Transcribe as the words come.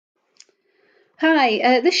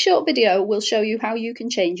Hi, this short video will show you how you can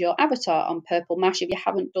change your avatar on Purple Mash if you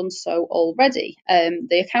haven't done so already.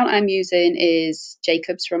 The account I'm using is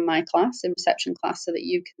Jacob's from my class, in reception class, so that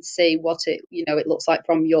you can see what it looks like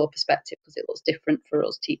from your perspective, because it looks different for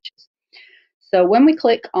us teachers. So when we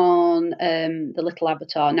click on the little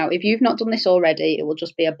avatar, now if you've not done this already, it will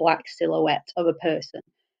just be a black silhouette of a person.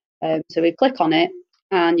 So we click on it,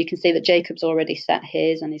 and you can see that Jacob's already set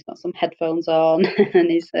his, and he's got some headphones on,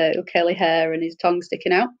 and his curly hair, and his tongue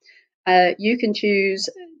sticking out. You can choose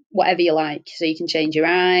whatever you like. So you can change your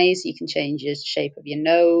eyes, you can change the shape of your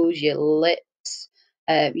nose, your lips,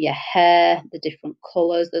 your hair, the different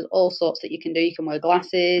colours. There's all sorts that you can do. You can wear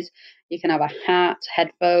glasses, you can have a hat,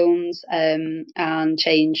 headphones, and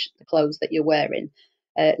change the clothes that you're wearing.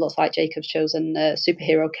 It looks like Jacob's chosen a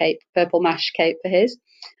superhero cape, Purple Mash cape for his.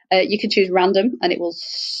 You can choose random, and it will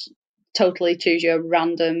totally choose your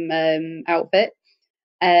random outfit.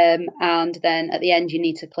 And then at the end, you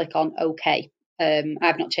need to click on OK.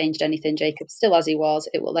 I've not changed anything. Jacob still as he was.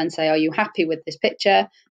 It will then say, "Are you happy with this picture?"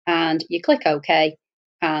 And you click OK,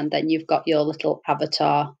 and then you've got your little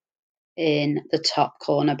avatar in the top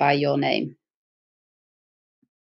corner by your name.